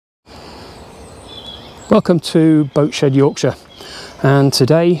Welcome to Boatshed Yorkshire, and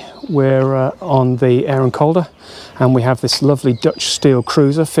today we're on the Air and Calder, and we have this lovely Dutch steel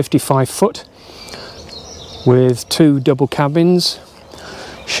cruiser, 55 foot with two double cabins.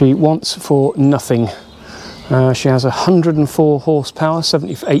 She wants for nothing. She has a 104 horsepower,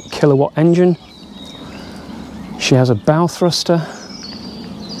 78 kilowatt engine. She has a bow thruster,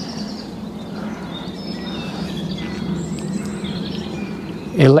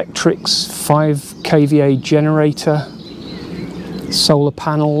 electrics, 5 kVA generator, solar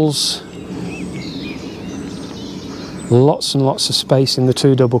panels, lots and lots of space in the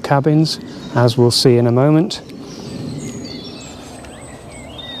two double cabins, as we'll see in a moment.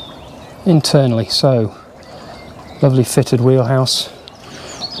 Internally, so lovely fitted wheelhouse,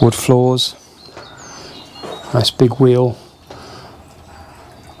 wood floors, nice big wheel,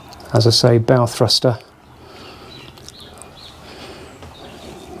 as I say, bow thruster.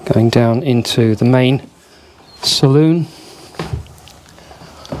 Going down into the main saloon.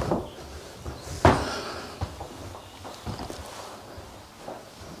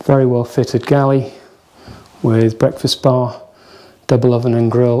 Very well fitted galley with breakfast bar, double oven and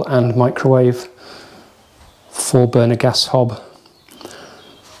grill and microwave, 4-burner gas hob.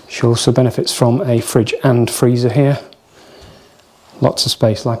 She also benefits from a fridge and freezer here. Lots of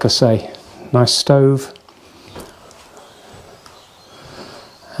space, like I say. Nice stove.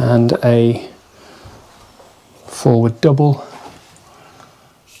 And a forward double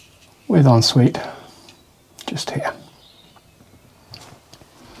with ensuite just here.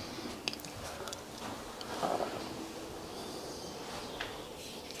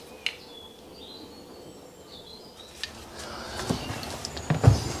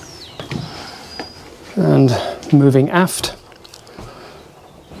 And moving aft,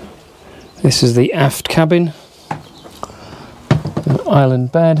 this is the aft cabin. An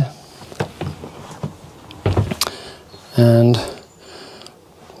island bed and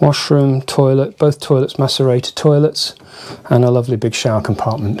washroom, toilet, both toilets macerated toilets, and a lovely big shower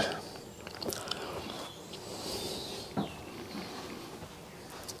compartment.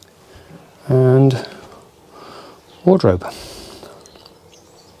 And wardrobe.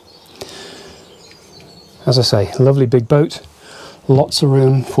 As I say, lovely big boat, lots of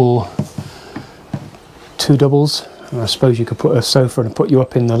room for two doubles. I suppose you could put a sofa and put you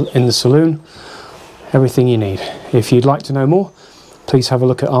up in the saloon. Everything you need. If you'd like to know more, please have a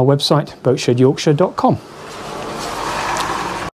look at our website, boatshedyorkshire.com.